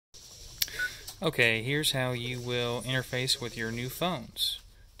Okay, here's how you will interface with your new phones.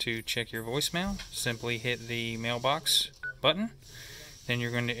 To check your voicemail, simply hit the mailbox button. Then you're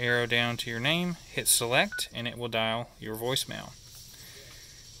going to arrow down to your name, hit select, and it will dial your voicemail.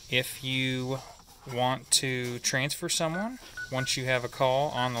 If you want to transfer someone, once you have a call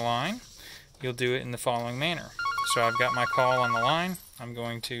on the line, you'll do it in the following manner. So I've got my call on the line. I'm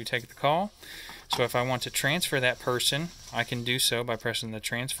going to take the call. So if I want to transfer that person, I can do so by pressing the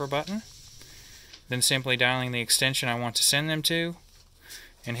transfer button, then simply dialing the extension I want to send them to,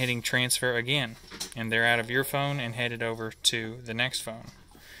 and hitting transfer again. And they're out of your phone and headed over to the next phone.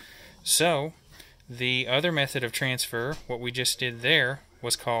 So, the other method of transfer, what we just did there,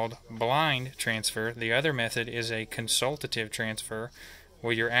 was called blind transfer. The other method is a consultative transfer,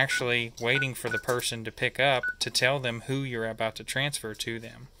 where you're actually waiting for the person to pick up to tell them who you're about to transfer to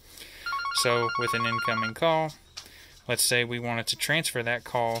them. So, with an incoming call, let's say we wanted to transfer that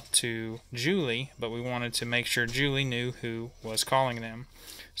call to Julie, but we wanted to make sure Julie knew who was calling them.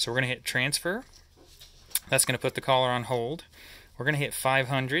 So we're going to hit transfer. That's going to put the caller on hold. We're going to hit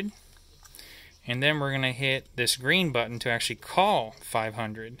 500. And then we're going to hit this green button to actually call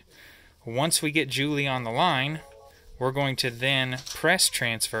 500. Once we get Julie on the line, we're going to then press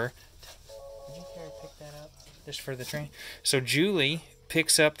transfer. Did you care to pick that up just for the train? So Julie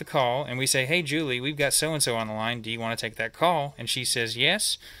picks up the call and we say, "Hey Julie, we've got so-and-so on the line. Do you want to take that call?" And she says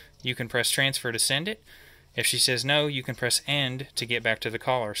yes. You can press transfer to send it. If she says no, you can press end to get back to the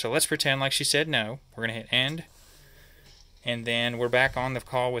caller. So let's pretend like she said no. We're going to hit end. And then we're back on the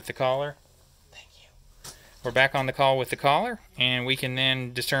call with the caller. Thank you. We're back on the call with the caller, and we can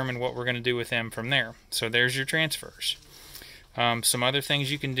then determine what we're going to do with them from there. So there's your transfers. Some other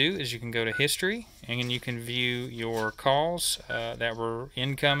things you can do is you can go to history and you can view your calls that were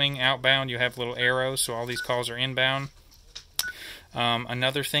incoming, outbound. You have little arrows, so all these calls are inbound.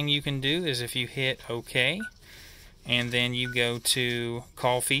 Another thing you can do is if you hit OK and then you go to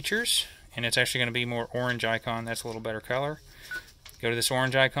call features, and it's actually going to be more orange icon. That's a little better color. Go to this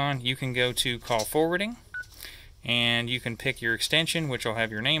orange icon. You can go to call forwarding, and you can pick your extension, which will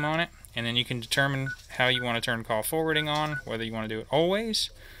have your name on it. And then you can determine how you want to turn call forwarding on, whether you want to do it always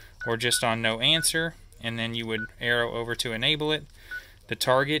or just on no answer, and then you would arrow over to enable it. The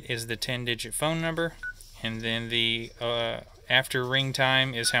target is the 10-digit phone number, and then the after ring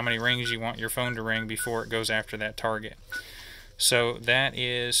time is how many rings you want your phone to ring before it goes after that target. So that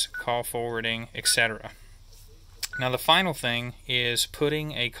is call forwarding, etc. Now the final thing is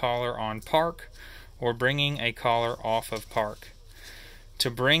putting a caller on park or bringing a caller off of park. To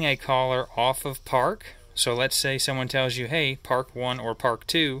bring a caller off of park, so let's say someone tells you, hey, park 1 or park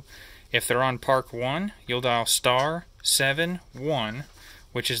 2. If they're on park 1, you'll dial *71,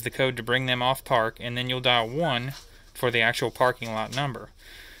 which is the code to bring them off park, and then you'll dial 1 for the actual parking lot number.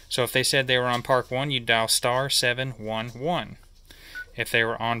 So if they said they were on park 1, you'd dial *711. If they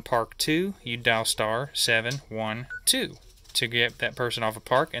were on park 2, you'd dial *712 to get that person off of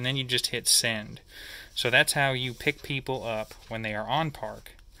park, and then you just hit send. So that's how you pick people up when they are on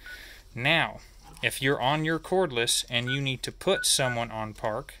park. Now, if you're on your cordless and you need to put someone on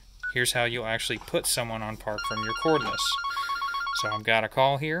park, here's how you'll actually put someone on park from your cordless. So I've got a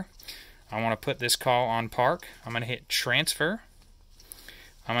call here. I want to put this call on park. I'm going to hit transfer.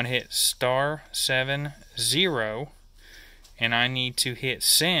 I'm going to hit *70, and I need to hit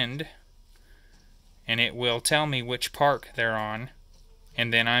send, and it will tell me which park they're on.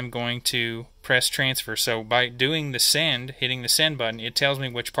 And then I'm going to press transfer. So by doing the send, hitting the send button, it tells me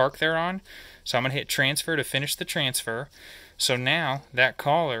which park they're on. So I'm going to hit transfer to finish the transfer. So now that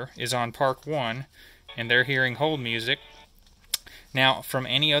caller is on park 1 and they're hearing hold music. Now from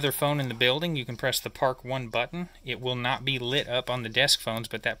any other phone in the building, you can press the park 1 button. It will not be lit up on the desk phones,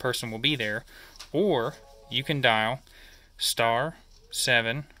 but that person will be there. Or you can dial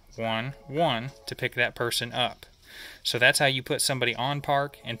 *711 to pick that person up. So that's how you put somebody on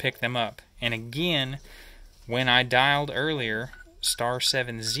park and pick them up. And again, when I dialed earlier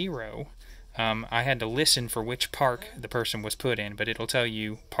 *70, I had to listen for which park the person was put in, but it'll tell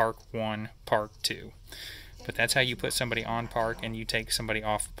you park 1, park 2. But that's how you put somebody on park and you take somebody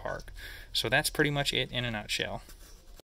off park. So that's pretty much it in a nutshell.